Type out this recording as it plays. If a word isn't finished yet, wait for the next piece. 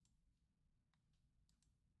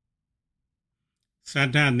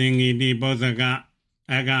Sata Dingiti Bosaka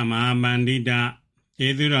Agama Bandita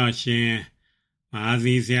Jeduroshin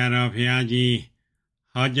Mazi Siaro Piaji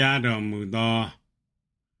Hojado Mudo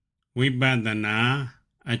Wibadana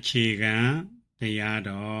Achigan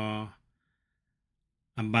Teyado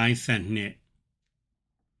Abaisane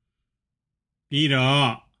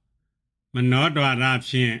Piro Manodwa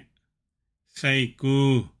Rapshin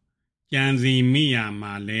Saiku Janzi Mia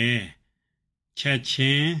Male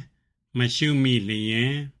Chachin Mashumi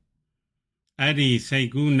Lian Adi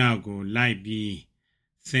Saiku Nago Laibi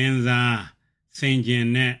Senza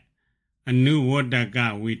Saint-Janet Anu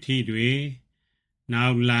Wodaka Witidwe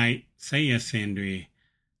Now Light Say a Sendwe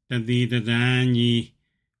Tadi Tadani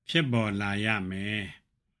Pibo Layame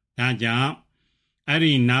Daja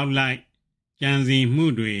Adi Now Light Janzi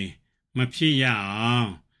Mudwe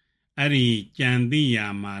Mapia Adi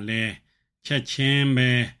Jandia Male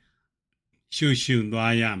Chachembe Shushu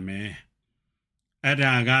Dwayame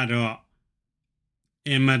Adagado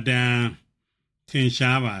Emadan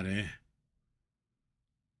Tinshabare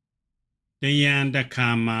Dayanda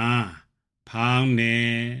Kama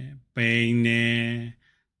Poundne Baine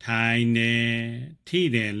Taine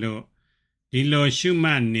Tide Lo Dilo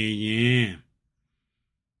Shumane Yin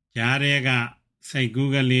Jarega Say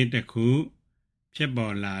Google the coup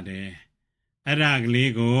Pibolade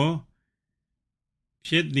Adagligo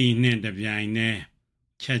Pit the net of Yine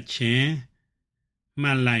Chachin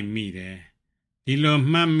Malai Mide Dilo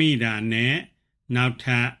Mamida ne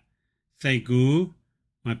Nauta Saigu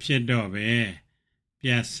Mapiedobe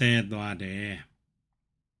Piase Dwade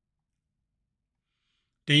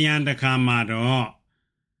Dayanda Kamado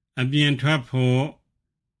Abien Trapo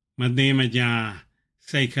Mademaja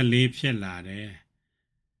Saikali Pielade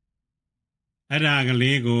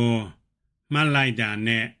Adagalego Malaida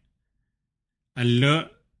ne Allo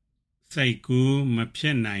Saiku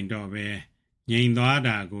Mapien Dobe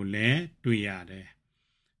Yindwada Gule Duyade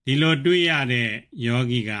Dilo Duyade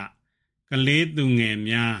Yogiga Kale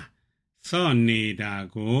Dungemia So Nida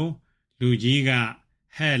Go Lujiga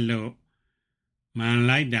Hello Man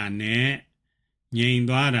Laida ne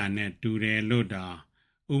Yindwada ne Dure Loda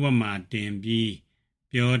Ubama Dembi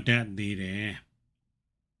Piodat Dire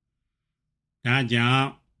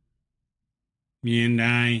Daja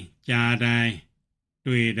Miendai Jadai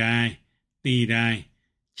Duidai Tidai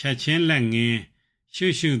Chachin Lange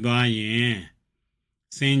Shushu Dwayen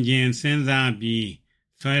Sinjin Senzabi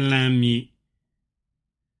Soilami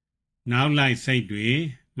Now like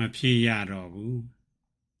Saidwe Mapia Robu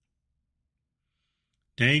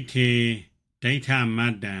Date Data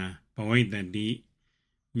Mada Boy the D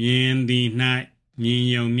Mien the night Mien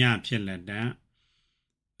Yomia Pilada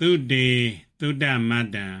Tude Tuda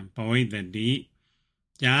Mada Boy the D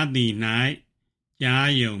Jadi night Ya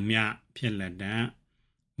Yomia Pilada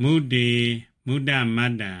Mude Muda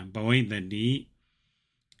Mada Boy the D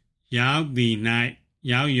Yao the night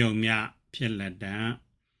Yao Yomia Pilada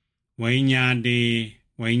Wanya de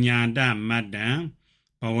Wanya da Mada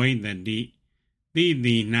Boy the D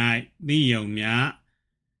the night the Yomia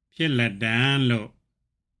Pilada lo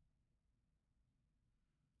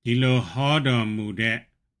Dilo Hodo Mude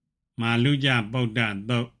Maluja Boda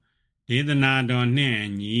do Dedana don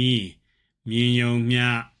Nanyi Mien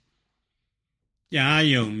Yomia Ya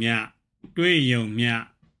Yomia Dui Yomia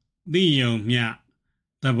The Yomia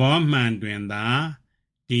The Bomb Duenda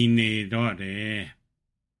Dine Dode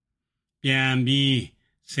Piambi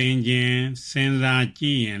Saint-Jean Senza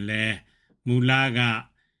Jian Le Mulaga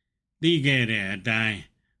Digere Dai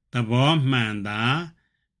The Bomb Da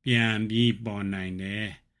Piambi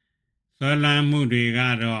Bonine Sola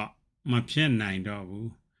Mudrigado Mapien Nine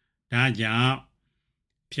Dobu Daja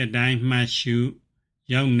Piedai Mashu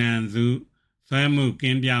Young Nanzu Famu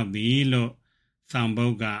Kimbiao Dilo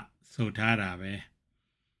Samboga Sotarabe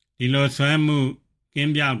Dilo Swamu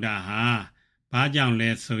Kimbiao Daha Bajang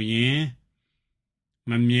Le Soyen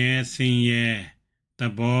Mamie Sinye The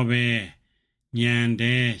Bobe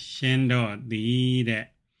Nyande Shendo Dide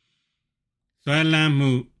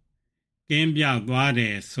Swalamu Kimbiao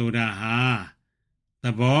Dwade Sodaha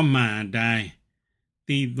The Boma Dai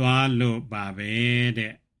Tidwalo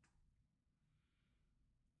Babe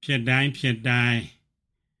Piedai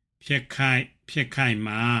Piekai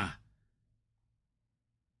Ma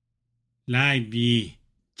Lai Bi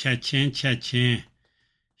Chachin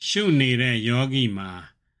Shu Nere Yogi Ma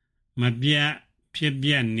Mabia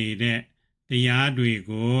Piebia Nere The Yadwi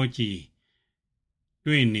Goji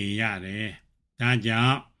Dwini Yade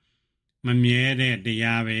Daja Mamiere De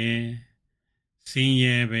Yabe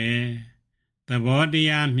Sinyebe The body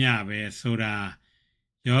Miabe Sura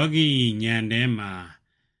Yogi Nyandema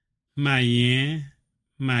Mayen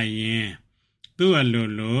သူ့အလို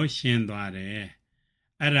လိုရှင်းသွားတယ်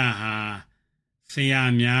အဲ့ဒါဟာဆရာ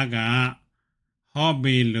များကဟော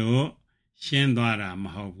ပေးလို့ရှင်းသွားတာမ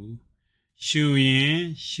ဟုတ်ဘူးရှု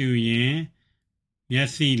ရင်မျက်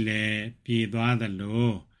စိလည်းပြေသွားသလို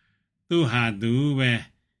သူဟာသူပဲ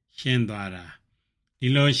ရှင်းသွားတာဒီ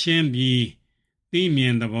လိုရှင်းပြီးသိမြ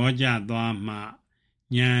င်သဘောကျသွားမှ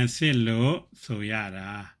ဉာဏ်စစ်လို့ဆိုရ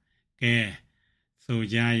တာကဲဆို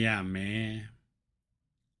ကြရမယ်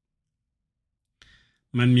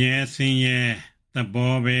မမြဲစင်းရဲ့သ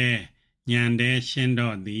ဘောပဲဉာဏ်တည်းရှင်း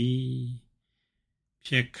တော့သည်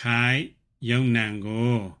ဖြစ်ခိုက်ယုံနံ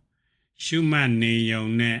ကိုရှုမှတ်နေယုံ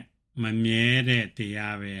နဲ့မမြဲတဲ့တ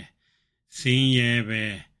ရားပဲစင်းရဲပဲ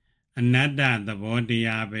အနတ္တသဘောတ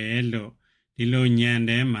ရားပဲလို့ဒီလိုဉာဏ်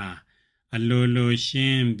ထဲမှာအလိုလိုရှ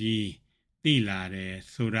င်းပြီးသိလာတယ်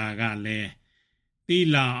ဆိုတာကလည်းသိ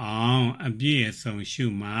လောက်အောင်အပြည့်အစုံရှု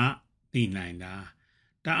မှသိနိုင်တာ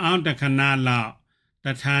တအောင်တခဏလောက်တ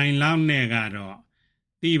ထိုင်လောက်နဲ့ကတော့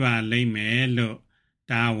သိပါလိမ့်မယ်လို့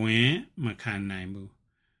တာဝန်မခံနိုင်ဘူး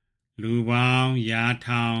လူပေါင်းရာ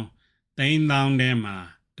ထောင်သိန်းသောင်းထဲမှာ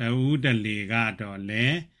တဦးတလေကတော့လ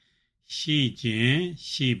ည်းရှိခြင်း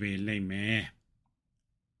ရှိပေလိမ့်မယ်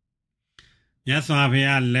မြတ်စွာဘု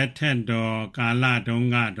ရားလက်ထက်တော်ကာလတုန်း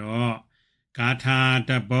ကတော့ဂါထာတ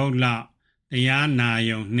ပုဒ်လောက်တရားနာ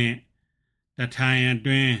ယုံနှင့်တထိုင်အ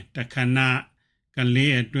တွင်းတခဏက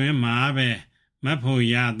လေးအတွင်းမှာပဲမဖို့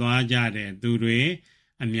ရသွားကြတဲ့သူတွေ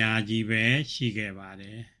အများကြီးပဲရှိခဲ့ပါတ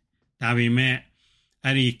ယ်ဒါပေမဲ့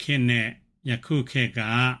အဲ့ဒီခေတ်နဲ့ယခုခေတ်က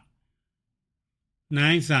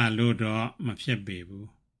နိုင်စာလို့တော့မဖြစ်ပေဘူး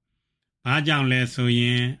ဘာကြောင့်လဲဆိုရ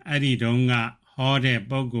င်အဲ့ဒီတုန်းကဟောတဲ့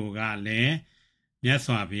ပုဂ္ဂိုလ်ကလည်းမြတ်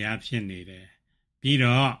စွာဘုရားဖြစ်နေတယ်ပြီး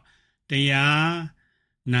တော့တရား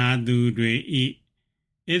နာသူတွေဤ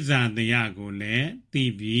ဣဇာတရားကိုလည်းသိ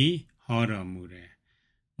ပြီးဟောတော်မူတယ်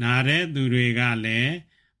နာတဲ့သူတွေကလည်း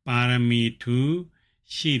ပါရမီထူး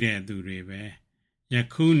ရှိတဲ့သူတွေပဲယ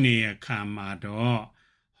ခုနေအခါမှာတော့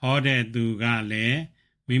ဟောတဲ့သူကလည်း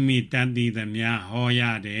မိမိတတ်သိသမျှဟောရ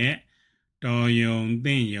တဲ့တော်ယုံသ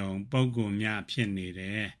င့်ယုံပုဂ္ဂိုလ်များဖြစ်နေတ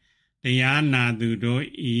ယ်တရားနာသူတို့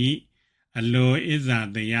ဤအလိုဣဇာ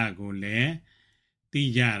တရားကိုလည်းသိ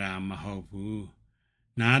ကြတာမဟုတ်ဘူး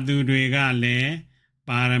နာသူတွေကလည်း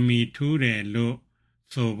ပါရမီထူးတယ်လို့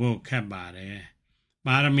ဆိုဖို့ခက်ပါတယ်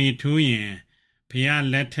ပါရမီထူးရင်ဘုရား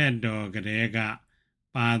လက်ထက်တော်ကလေးက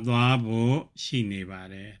ပါသွားဖို့ရှိနေပါ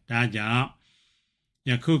တယ်ဒါကြောင့်ယ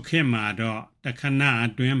ခုခေတ်မှာတော့တခဏအ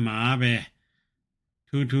တွင်းမှာပဲ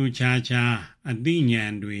ထူးထူးခြားခြားအသိဉာ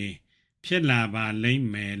ဏ်တွေဖြစ်လာပါလိမ့်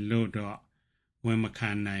မယ်လို့တော့ဝန်မခံ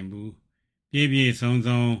နိုင်ဘူးပြည့်ပြည့်စုံ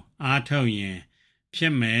စုံအားထုတ်ရင်ဖြ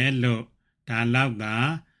စ်မယ်လို့ဒါလောက်သာ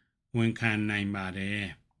ဝန်ခံနိုင်ပါတယ်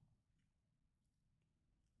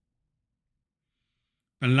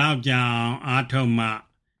ဘလောက်ကြောင်အားထုတ်မှ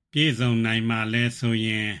ပြည့်စုံနိုင်မှလဲဆိုရ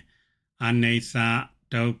င်အနိစ္စ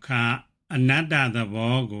ဒုက္ခအနတ္တသ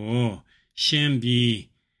ဘောကိုရှင်းပြီး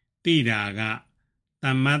သိတာကသ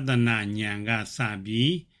မတ္တနာဉာဏ်ကစ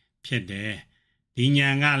ပြီးဖြစ်တယ်ဒီဉာ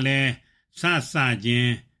ဏ်ကလည်းစခြ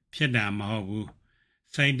င်းဖြစ်တာမဟုတ်ဘူး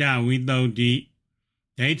စိတ်တဝိသုဒ္ဓိ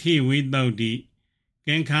ဒိဋ္ဌိဝိသုဒ္ဓိက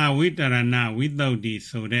င်္ခာဝိတရဏဝိသုဒ္ဓိ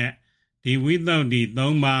ဆိုတဲ့ဒီဝိသုဒ္ဓိ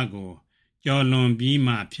၃ပါးကိုကျော်လွန်ပြီး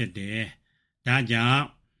မှဖြစ်တယ်ဒါကြောင့်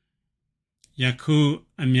ယခု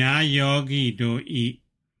အများယောဂီတို့ဤ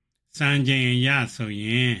စံချိန်ရဆိုရ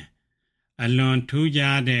င်အလွန်ထူး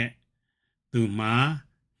ခြားတဲ့သူမှာ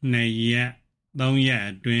2ရက်3ရက်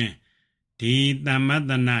အတွင်းဒီသမတ္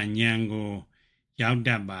တနာဉာဏ်ကိုရောက်တ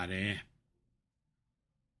တ်ပါတယ်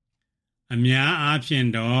အများအားဖြင့်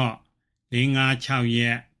တော့4-5-6ရ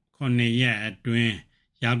က်9ရက်အတွင်း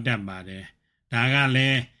ရောက်တတ်ပါတယ်ဒါကလ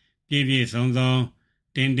ည်းပြည့်ပြည့်စုံစုံ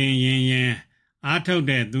တင်းတင်းရင်ရင်အားထုတ်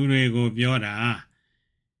တဲ့သူတွေကိုပြောတာ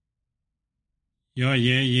ရော့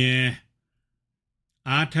ရဲ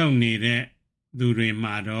အားထုတ်နေတဲ့သူတွေ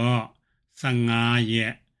မှာတော့15ရ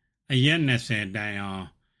က်အရက်20တိုင်အောင်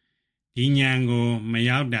ဒီဉာဏ်ကိုမ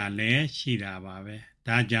ရောက်တာလည်းရှိတာပါပဲ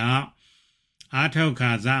ဒါကြောင့်အားထုတ်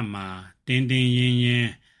ခါစမှာတင်းတင်းရင်ရင်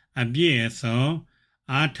အပြည့်အစုံ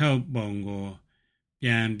အားထုတ်ပုံကိုပြ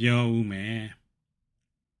န်ပြောဦးမယ်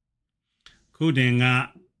ခုတင်က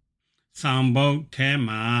ဆောင်ပုဒ်ထဲ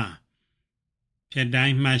မှာဖြစ်တို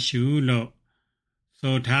င်းမှတ်ရှုလို့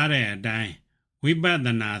ဆိုထားတဲ့အတိုင်းဝိပဿ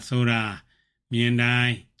နာဆိုတာမြင်တို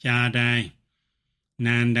င်းကြားတိုင်း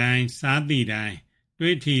နားတိုင်းစားသိတိုင်း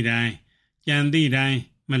တွေးထီတိုင်းကြံသိတိုင်း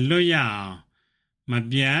မလွတ်ရအောင်မ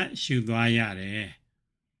ပြတ်ရှုသွားရတယ်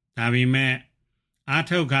ဒါပေမဲ့အာ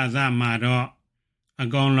ထုတ်ခါစမှာတော့အ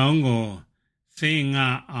ကုန်လုံးကိုစိတ်ငှ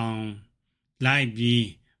အောင်လိုက်ပြီး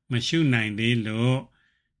မရှုနိုင်သေးလို့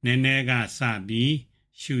Nenega sabi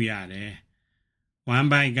shuyare. One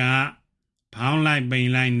by ga pound like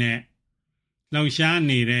bain line net. Low shan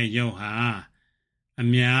needed yo ha. A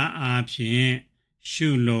mea option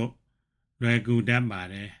shulo regu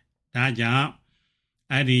dabare. Daja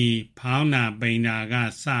Adi pounda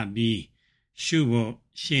bainaga sabi shubo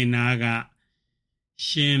shinaga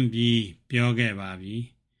shimbi byoge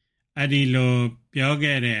babi. Adi lo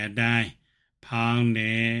byoge de adai pounde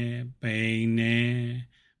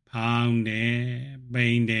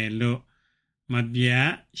bainde lo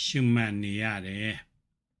mabia shumaniade.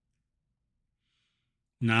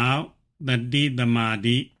 Now the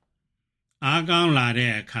damadi agang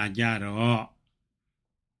lade kajaro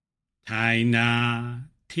Taina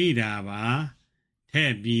Tidaba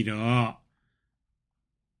Tebido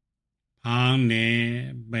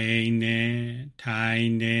Pounde Baine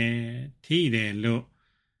Taine Tide Lo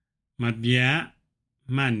Mabia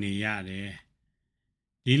Maniade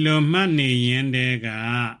Dilo Mani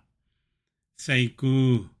Yendega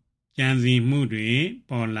Saiku Janzi Mudri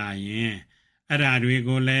Polayen Aradwe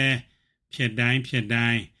Gole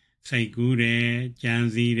Piedine Saikure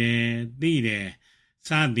Janzi Dide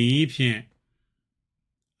Saသည်ဖြင့်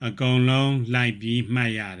အကုန်လုံးလိုက်ပြီးမှ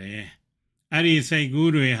တ်ရတယ်။အဲ့ဒီစိတ်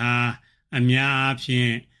ကူးတွေဟာအများအားဖြ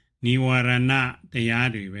င့်နိဝရဏတရား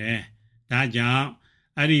တွေပဲ။ဒါကြောင့်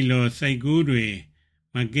အဲ့ဒီလိုစိတ်ကူးတွေ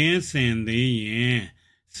မကင်းစင်သေးရင်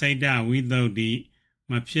စိတ်တဝိသုဒ္ဓိ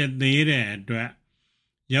မဖြစ်သေးတဲ့အတွက်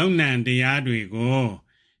ယုံ nant တရားတွေကို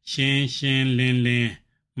ရှင်းလင်း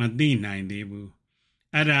မသိနိုင်သေးဘူး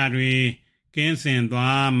။အဲ့ဒါတွေကင်းစင်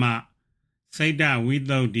သွားမှစိတ်တဝိ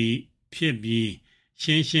သုဒ္ဓိဖြစ်ပြီးရှ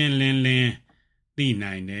င်းလင်းသိ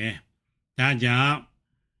နိုင်တယ်။ဒါကြောင့်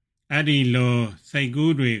အဲ့ဒီလိုစိတ်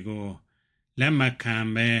ကူးတွေကိုလက်မခံ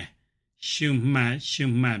ပဲရှု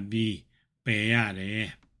မှတ်ပြီးပယ်ရတယ်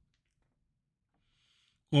။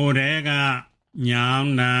ကိုယ်တည်းကညော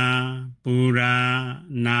င်းတာပူရာ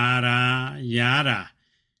နာရာယားတာ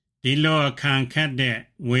ဒီလိုခံခတ်တဲ့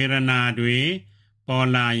ဝေဒနာတွေပေါ်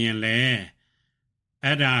လာရင်လေ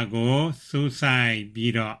အဲ့ဒါကိုစူးစိုက်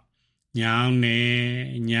ပြီးတော့ညောင်း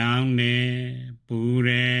နေပူတ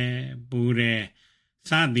ယ်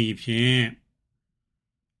စသည်ဖြင့်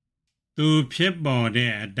သူဖြစ်ပေါ်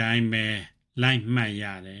တဲ့အတိုင်းပဲလိုက်မှတ်ရ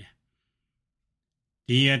တယ်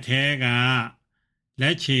ဒီအထဲကလ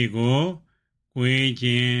က်ချေကိုကွေးခြ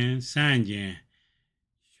င်းစန့်ခြင်း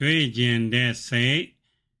ရွှေ့ခြင်းတဲ့စိတ်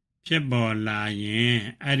ဖြစ်ပေါ်လာရင်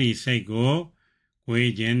အဲ့ဒီစိတ်ကို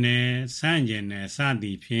ကွေးခြင်းနဲ့စန့်ခြင်းနဲ့စသ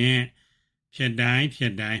ည်ဖြင့်ဖြစ်တိုင်း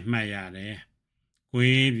မှတ်ရတယ်။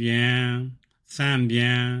ကွေးပြန်စန့်ပြ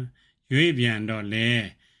န်ရွေ့ပြန်တော့လေ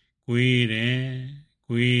ကွေးတ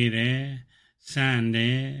ယ်စန့်တ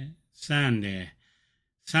ယ်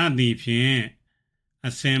စသည်ဖြင့်အ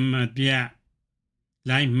စင်မပြတ်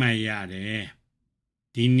လိုက်မှတ်ရတယ်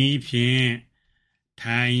။ဒီနည်းဖြင့်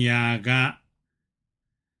ထိုင်ရာက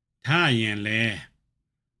ထရင်လေ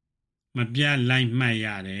မပြတ်လိုက်မှတ်ရ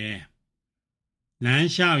တယ်။လမ်း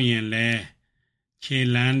လျှောက်ရင်လေခြေ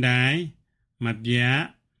လမ်းတိုင်းမပြတ်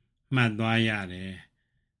မှတ်သွားရတယ်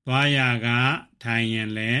။သွားရာကထိုင်ရင်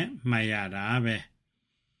လေမှတ်ရတာပဲ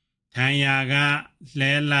။ထိုင်ရာက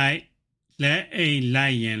လဲအိတ်လို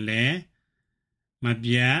က်ရင်လေမ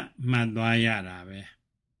ပြတ်မှတ်သွားရတာပဲ။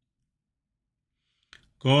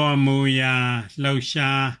ကိုယ်မူရာလှုပ်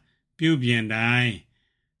ရှားပြုပြင်တိုင်း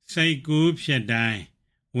စိတ်ကူးဖြစ်တိုင်း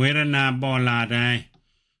ဝေဒနာပေါ်လာတိုင်း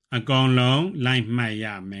အကုန်လုံးလိုက်မှတ်ရ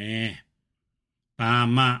မယ်။ဘာ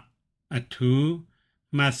မှအထူး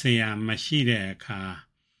မှတ်စရာမရှိတဲ့အခါ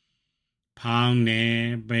ဖောင်းနေ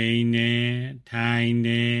ပိန်နေထိုင်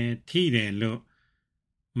နေထိတယ်လို့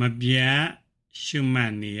မပြတ်ရှုမှ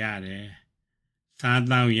တ်နေရတယ်။စား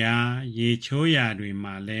တော့ရာရေချိုးရာတွေ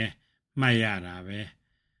မှာလဲမှတ်ရတာပဲ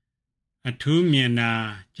။အထူးမြင်တာ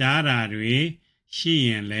ကြားတာတွေရှိရ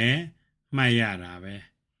င်လဲမှတ်ရတာပဲ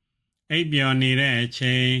။အိပ်ပျော်နေတဲ့အ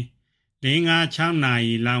ချိန်4-5-6နာ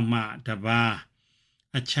ရီလောက်မှတပါး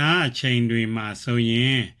အခြားအချိန်တွေမှာဆိုရ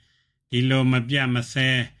င်ဒီလိုမပြတ်မစဲ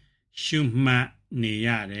ရှုမှတ်နေရ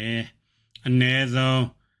တယ်။အနည်းဆုံး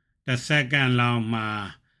10စက္ကန့်လောက်မှ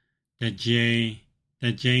တစ်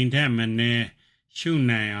ကြိမ်ထက်မနည်းရှု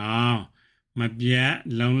နိုင်အောင်မပြတ်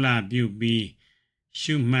လုံးလပြုပြီး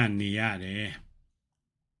ရှုမှတ်နေရတယ်။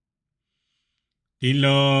ဒီ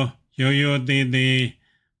လိုရိုးသေး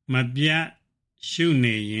မပြတ်ရှု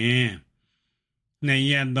နေရင်2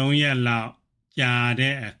ရက်3ရက်လောက်ကြာ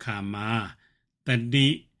တဲ့အခါမှာတတိ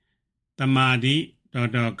တမာတိ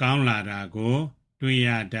တော်ကောင်းလာတာကိုတွေ့ရ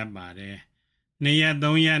တတ်ပါတယ်။2ရက်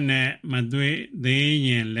3ရက်နဲ့မတွေ့သေးရ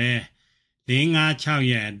င်လဲ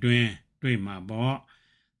4-5-6ရက်အတွင်းတွေ့မှာပေါ့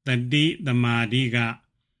။တတိတမာတိက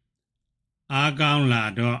အားကောင်းလာ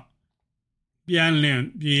တော့ပြန်လင့်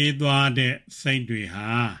ပြေးသွားတဲ့စိတ်တွေဟာ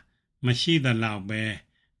မရှိသလောက်ပဲ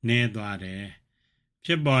နည်းသွားတယ်ဖြ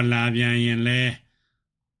စ်ပေါ်လာပြန်ရင်လဲ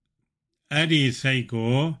အဲ့ဒီစိတ်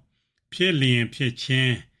ကိုဖြစ်လျင်ဖြစ်ချ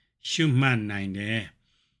င်းရှုမှတ်နိုင်တယ်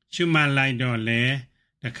ရှုမှတ်လိုက်တော့လဲ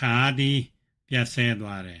တခါတည်းပြတ်ဆဲ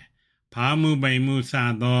သွားတယ်ဘာမှုပိန်မှုစ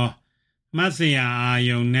သောမှတ်စရာအာ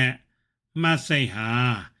ယုံနဲ့မှတ်စိတ်ဟာ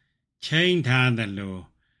ချိန်ထားသလို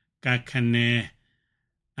ကခနဲ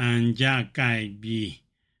အန်ကြကြိုက်ပြီး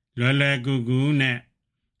လွယ်လွယ်ကူကူနဲ့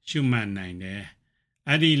ရှုမှတ်နိုင်တယ်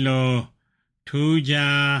အဲ့ဒီလိုထူး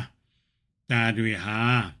ခြားတာတွေဟာ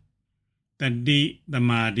တတိသ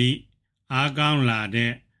မာဓိအားကောင်းလာ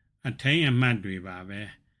တဲ့အထိန်အမှတ်တွေပါပဲ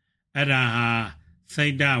အဲ့ဒါဟာစိ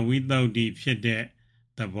တ်တဝိသုဒ္ဓိဖြစ်တဲ့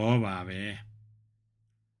သဘောပါပဲ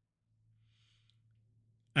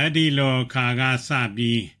အဲ့ဒီလိုခါကစ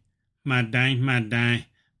ပြီးမှတ်တိုင်း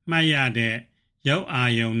မှတ်ရတဲ့ရုပ်အာ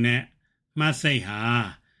ယုံနဲ့မှတ်စိတ်ဟာ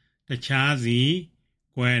တခြားစီ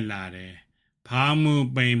ကွဲလာတယ်ဖောင်းမှု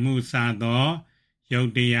ပိန်မှုစသောရု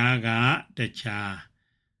ပ်တရားကတခြား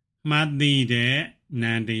မှတ်သိတဲ့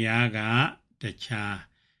နာမ်တရားကတခြား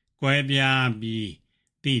ကွဲပြားပြီး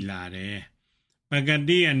သိလာတယ်ပဂ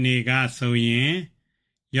တိအနေကဆိုရင်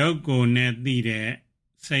ရုပ်ကိုယ်နဲ့သိတဲ့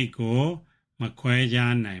စိတ်ကိုမခွဲ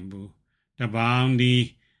ခြားနိုင်ဘူးတပေါင်းဒီ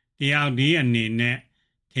တယောက်ဒီအနေနဲ့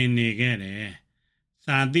ထင်နေခဲ့တယ်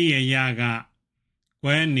စာတိအရာက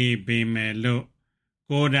ကွဲနေပေမဲ့လို့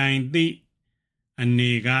ကိုယ်တိုင်သိအ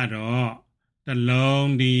နေကတော့တ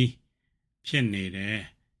လုံးဒီဖြစ်နေတယ်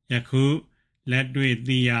ယခုလက်တွေ့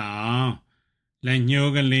သိရအောင်လက်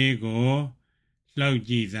ညှိုးကလေးကိုလှုပ်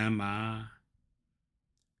ကြည့်စမ်းပါ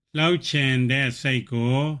လှုပ်ချင်တဲ့စိတ်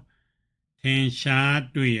ကိုထင်ရှား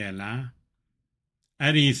တွေ့ရလား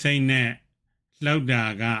အဲ့ဒီစိတ်နဲ့လှုပ်တာ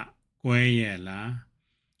ကကွဲရလား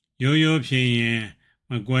ရိုးရိုးဖြေရင်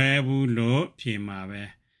မကွဲဘူးလို့ဖြေမှာပဲ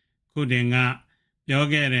ခုတင်ကပြော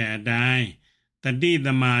ခဲ့တဲ့အတိုင်းတတိသ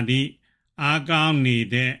မာဓိအားကောင်းနေ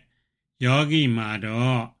တဲ့ယောဂီမှာ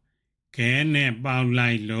တော့ခဲနဲ့ပေါက်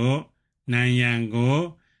လိုက်လို့နာယံကို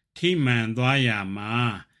ထိမှန်သွားရမှာ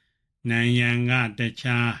နာယံကတ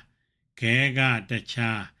ခြားခဲကတ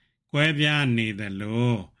ခြားကွဲပြားနေသ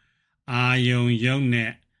လိုအာယုံယုံ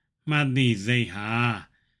နဲ့မှတ်သိစိတ်ဟာ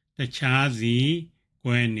တခြားစီ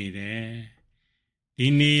ကွဲနေတယ်ဒီ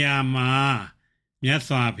နေရာမှာမြတ်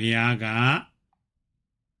စွာဘုရားက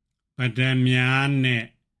ပဒံများနဲ့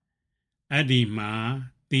အဲ့ဒီမှာ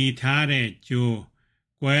တည်ထားတဲ့ကြိုး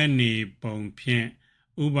ကွဲနေပုံဖြင့်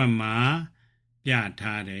ဥပမာပြ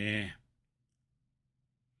ထားတယ်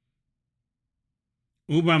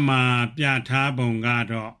ဥပမာပြထားပုံက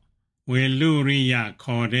တော့ဝေလူရိယ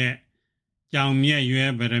ခေါ်တဲ့ကြောင်မြက်ရွ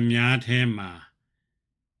ယ်ပရမ ्या ထဲမှာ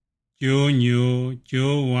ကျိုးညို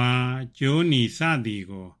ကျိုးဝါကျိုးနီစသည်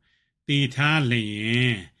ကိုတည်ထားလျ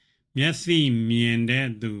င်မျက်စိမြင်တဲ့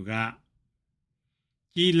သူက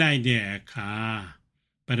ကြည့်လိုက်တဲ့အခါ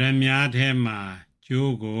ပရမ ्या ထဲမှာ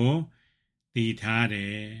ကျိုးကိုတည်ထားတ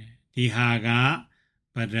ယ်ဒီဟာက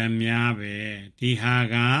ပရမ ्या ပဲဒီဟာ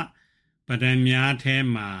ကပရမ ्या ထဲ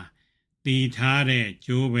မှာတည်ထားတဲ့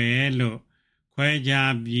ကျိုးပဲလို့ခွဲ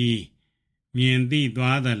ခြားပြီးမြင်သိ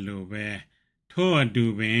သွားသလိုပဲထို့အတူ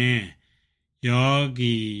ပင်ယော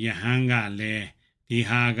ဂီယဟန်ကလည်းဒီ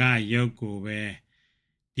ဟာကရုပ်ကိုပဲ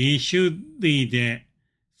ဒီရှုသိတဲ့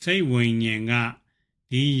စိတ်ဝိညာဉ်က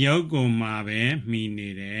ဒီရုပ်ကိုမှပဲမှီနေ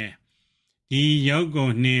တယ်ဒီရုပ်ကို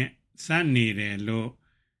နှင့်စပ်နေတယ်လို့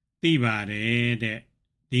သိပါတယ်တဲ့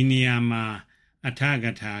ဒီနေရာမှာအထက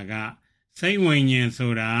ထာကစိတ်ဝိညာဉ်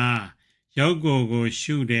ဆိုတာရုပ်ကို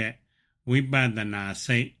ရှုတဲ့ဝိပဿနာ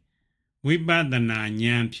စိတ်ဝိပဿနာ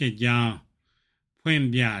ဉာဏ်ဖြစ်ကြောင်းဖွင့်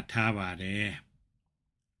ပြထားပါတယ်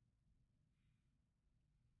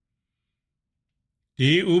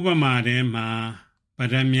ဒီဥပမာထဲမှာပ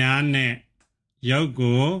ရမ ्या နဲ့ရုပ်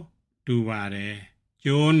ကိုတူပါတယ်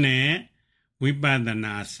ကျိုးနဲ့ဝိပဿ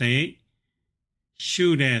နာစိတ်ရှု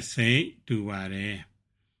တဲ့စိတ်တူပါတယ်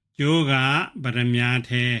ကျိုးကပရမ ्या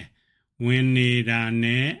ထဲဝင်နေတာ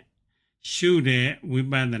နဲ့ရှုတဲ့ဝိ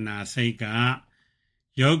ပဿနာစိတ်က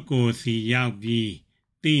ရုပ်ကိုစီရောက်ပြီး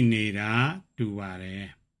သိနေတာတူပါတယ်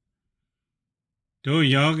တို့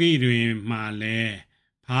ယောဂီတွေမှာလဲ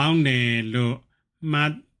ဖောင်းတယ်လို့မှ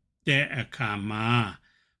တ်တဲ့အခါမှာ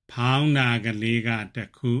ဖောင်းတာကလေးကတ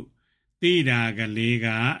စ်ခုသိတာကလေးက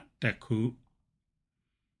တစ်ခု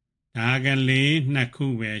ဒါကလေးနှစ်ခု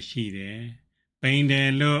ပဲရှိတယ်ပိန်တယ်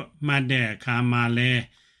လို့မှတ်တဲ့အခါမှာလဲ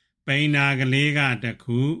ပိန်တာကလေးကတစ်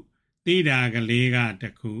ခုသိတာကလေးကတ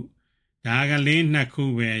စ်ခုဒါကလေးနှစ်ခု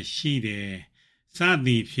ပဲရှိတယ်စသ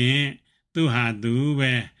ည်ဖြင့်သူဟာသူ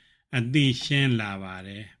ပဲအသိရှင်းလာပါတ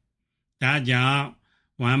ယ် ဒါကြောင့်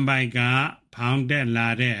ဝမ်ပိုက်ကဖောင်းတက်လာ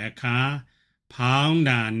တဲ့အခါဖောင်း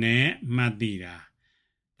တာနဲ့မှတ်သိတာ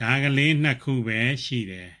ဒါကလေးနှစ်ခုပဲရှိ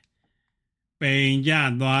တယ်ပိန်ကျ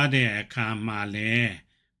သွားတဲ့အခါမှာလဲ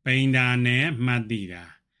ပိန်တာနဲ့မှတ်သိတာ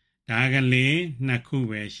ဒါကလေးနှစ်ခု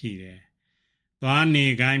ပဲရှိတယ်သွားနေ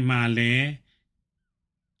ကိုင်းမှာလဲ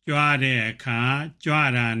ကြွားတဲ့အခါ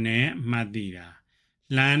ကြွားတာနဲ့မှတ်သိတာ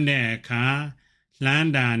လှမ်းတဲ့အခါလှမ်း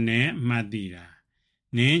တာနဲ့မှတ်သိတာ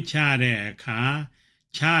နင်းချတဲ့အခါ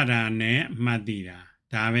ချတာနဲ့မှတ်သိတာ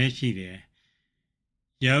ဒါပဲရှိတယ်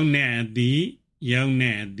ရုပ်နဲ့အသည့်ရုပ်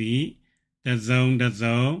နဲ့အသည့်တစ်စုံတစ်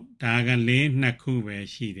စုံဒါကလေးနှစ်ခုပဲ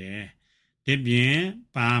ရှိတယ်ဒီပြင်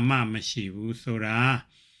ဘာမှမရှိဘူးဆိုတာ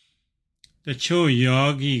တချို့ယော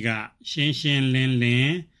ဂီကရှင်းရှင်းလင်းလ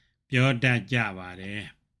င်းပြောတတ်ကြပါတယ်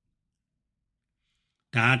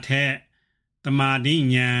ဒါထက်တမာတိ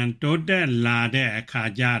ဉာဏ်တိုးတက်လာတဲ့အခါ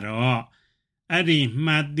ကျတော့အဲ့ဒီ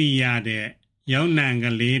မှတ်သိရတဲ့ယုံ nant က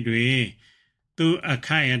လေးတွေသူအ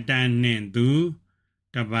ခိုက်အတန့်နဲ့သူ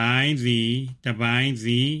တပိုင်းစီတပိုင်း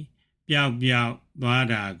စီပျောက်ပျောက်သွား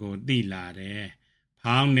တာကိုသိလာတယ်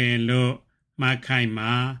ဖောင်းတယ်လို့မှတ်ခိုက်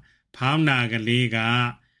မှာဖောင်းတာကလေးက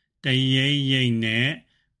တရိပ်ရိပ်နဲ့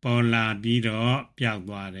ပေါ်လာပြီးတော့ပျောက်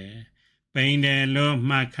သွားတယ်ပိန်တယ်လို့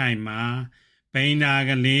မှတ်ခိုက်မှာပိန်တာ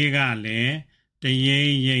ကလေးကလည်းတရိ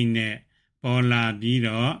ပ်ရိပ်နဲ့ပေါ်လာပြီး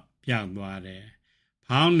တော့ပျောက်သွားတယ်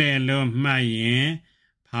ဖောင်းတယ်လို့မှတ်ရင်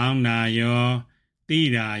ဖောင်းတာရောသိ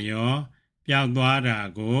တာရောပျောက်သွားတာ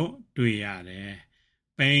ကိုတွေ့ရတယ်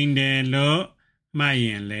ပိန်တယ်လို့မှတ်ရ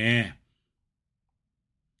င်လည်း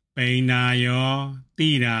ပိန်တာရောသိ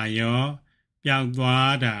တာရောပျောက်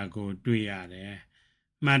သွားတာကိုတွေ့ရတယ်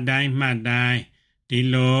မှတ်တိုင်းမှတ်တိုင်းဒီ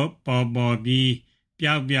လိုပေါ်ပေါ်ပြီး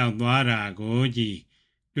ပျောက်ပျောက်သွားတာကိုကြည့်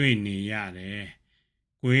တွေ့နေရတယ်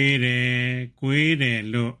ကွေးတယ်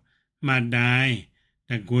လို့မှတ်တိုင်း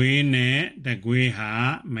တကွေးနဲ့တကွေးဟာ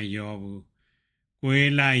မရောဘူး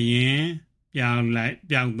ကွေးလိုက်ရင်ပျောက်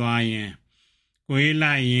သွားရင်ကွေး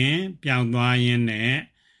လိုက်ရင်ပျောက်သွားရင်နဲ့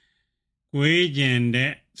ကွေးကျင်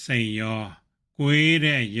တဲ့စိတ်ရောကွေး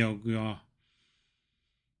တဲ့ရုပ်ရော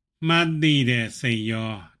မှတ်သိတဲ့စိတ်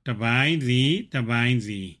ရောတပိုင်းစီတပိုင်း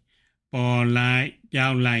စီပေါ်လိုက်ပျော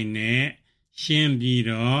က်လိုက်နဲ့ရှင်းပြီး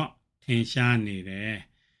တော့ထင်ရှားနေတယ်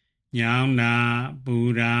ညောင်းတာပူ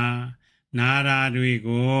တာနာတာတွေ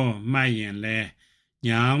ကိုမှတ်ရင်လဲ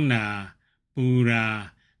ညောင်းတာပူတာ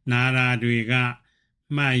နာတာတွေက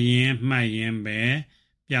မှတ်ရင်ပဲ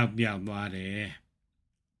ပျောက်သွားတယ်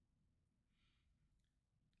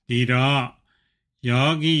ဒီတော့ယော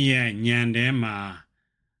ဂီရဲ့ဉာဏ်ထဲမှာ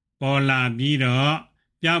ပေါ်လာပြီးတော့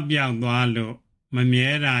ပျောက်သွားလို့မမြဲ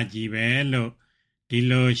တာကြီးပဲလို့ဒီ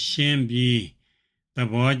လိုရှင်းပြီးသ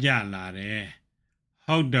ဘောကျလာတယ်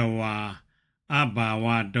ဟုတ်တဝါအဘာဝ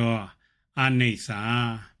တော်အနိစ္စ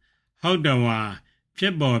ဟုတ်တဝါဖြ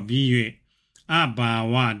စ်ပေါ်ပြီး၍အဘာ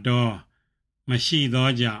ဝတော်မရှိသော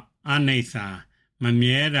ကြောင့်အနိစ္စမ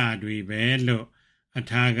မြဲတာတွေပဲလို့အ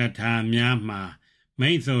ထာဂထာများမှာမိ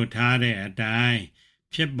တ်ဆိုထားတဲ့အတိုင်း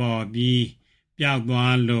ဖြစ်ပေါ်ပြီးပျောက်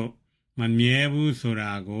သွားလို့မမြဲဘူးဆို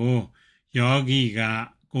တာကိုယောဂီက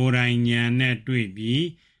ကိုယ်တိုင်ဉာဏ်နဲ့တွေ့ပြီး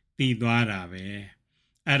သိသွားတာပဲ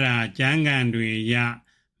အဲ့ဒါကျမ်းဂန်တွေရ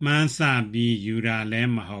မှန်းဆပြီးယူတာလ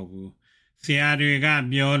ည်းမဟုတ်ဘူးဆရာတွေက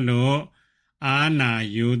ပြောလို့အာနာ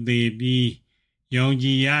ယူသေးပြီးယုံကြ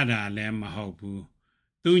ည်ရတာလည်းမဟုတ်ဘူး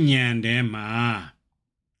သူဉာဏ်ထဲမှာ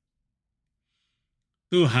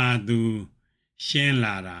သူဟာသူရှင်း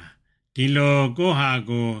လာတာဒီလိုကိုဟာ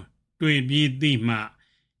ကိုတွေ့ပြီးသိမှ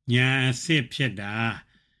ဉာဏ်အစစ်ဖြစ်တာ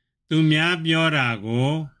သူများပြောတာကို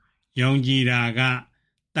ယုံကြည်တာက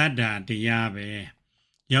တတ္တာတရားပဲ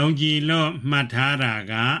ယုံကြည်လို့မှတ်ထားတာ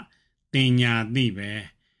ကတင်ညာသိပဲ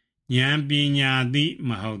ဉာဏ်ပညာသိမ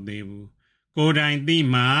ဟုတ်သေးဘူးကိုယ်တိုင်သိ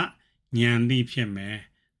မှဉာဏ်သိဖြစ်မယ်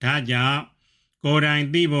ဒါကြောင့်ကိုယ်တိုင်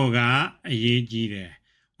သိဖို့ကအရေးကြီးတယ်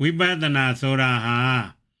ဝိပဿနာဆိုတာဟာ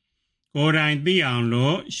ကိုယ်တိုင်သိအောင်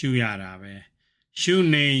လို့ရှုရတာပဲရှု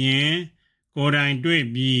နေရင်ကိုယ်တိုင်တွေ့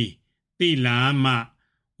ပြီးသိလာမှ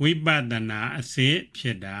ဝိပဿနာအစစ်ဖြ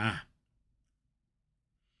စ်တာ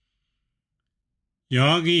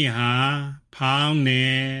ယောဂီဟာဖောင်းနေ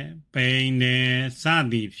ပိန်နေစ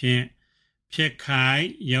သည်ဖြင့်ဖြစ်ခိုက်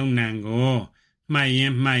ယုံ nant ကိုမှတ်ရ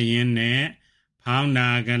င်နဲ့ဖောင်းတာ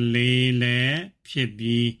ကလေးလည်းဖြစ်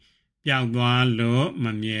ပြီးပျောက်သွားလို့မ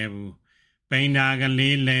မြဲဘူးပိန်တာက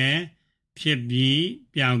လေးလည်းဖြစ်ပြီး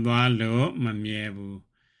ပျောက်သွားလို့မမြဲဘူး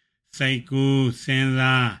စိတ်ကူးစဉ်း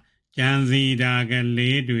စားကြံစည်တာက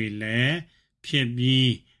လေးတွေလည်းဖြစ်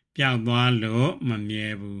ပြီးပျောက်သွားလို့မမြဲ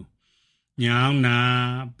ဘူးညောင်းတာ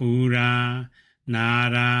ပူတာနာ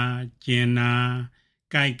တာကျင်တာ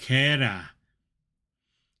ကြိုက်ခဲတာ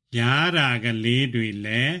ရာရာကလေးတွေလ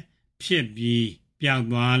ည်းဖြစ်ပြီးပျောက်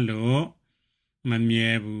သွားလို့မ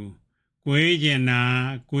မြဲဘူးကိုွေးကျင်တာ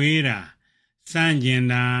ကိုွေးတာစမ်းကျင်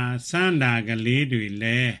တာစမ်းတာကလေးတွေလ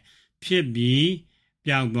ည်းဖြစ်ပြီး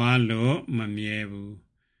ပျောက်သွားလို့မမြဲဘူး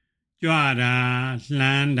ကြွတာလှ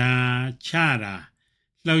မ်းတာချတာ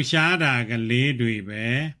လှုပ်ရှားတာကလေးတွေပဲ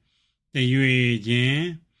တရွေချင်း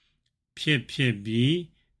ဖြစ်ပြီး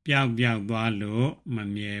ပျောက်သွားလို့မ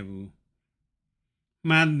မြဲဘူး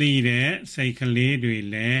မှတ်သိတဲ့စိတ်ကလေးတွေ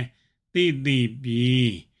လည်းသိ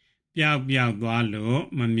ပြီးပျောက်သွားလို့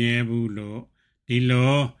မမြဲဘူးလို့ဒီ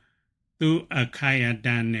လိုသူအခိုက်အတ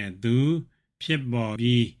န့်နဲ့သူဖြစ်ပေါ်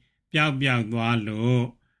ပြီးပျောက်သွားလို့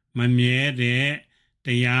မမြဲတဲ့တ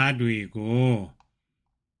ရားတွေကို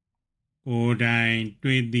ကိုယ်တိုင်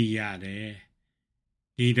တွေ့သိရတယ်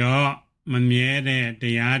ဒီတော့မမြဲတဲ့တ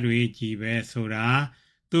ရားတွေကြီးပဲဆိုတာ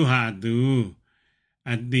သူဟာသူ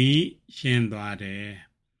အသိရှင်းသွားတယ်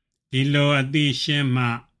ဒီလိုအသိရှင်းမှ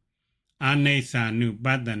အနိစ္စ ानु ပ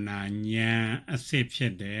တ္တနာဉာဏ်အစစ်ဖြ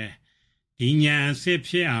စ်တယ်ဒီဉာဏ်အစစ်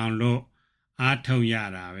ဖြစ်အောင်လို့အားထုတ်ရ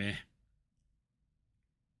တာပဲ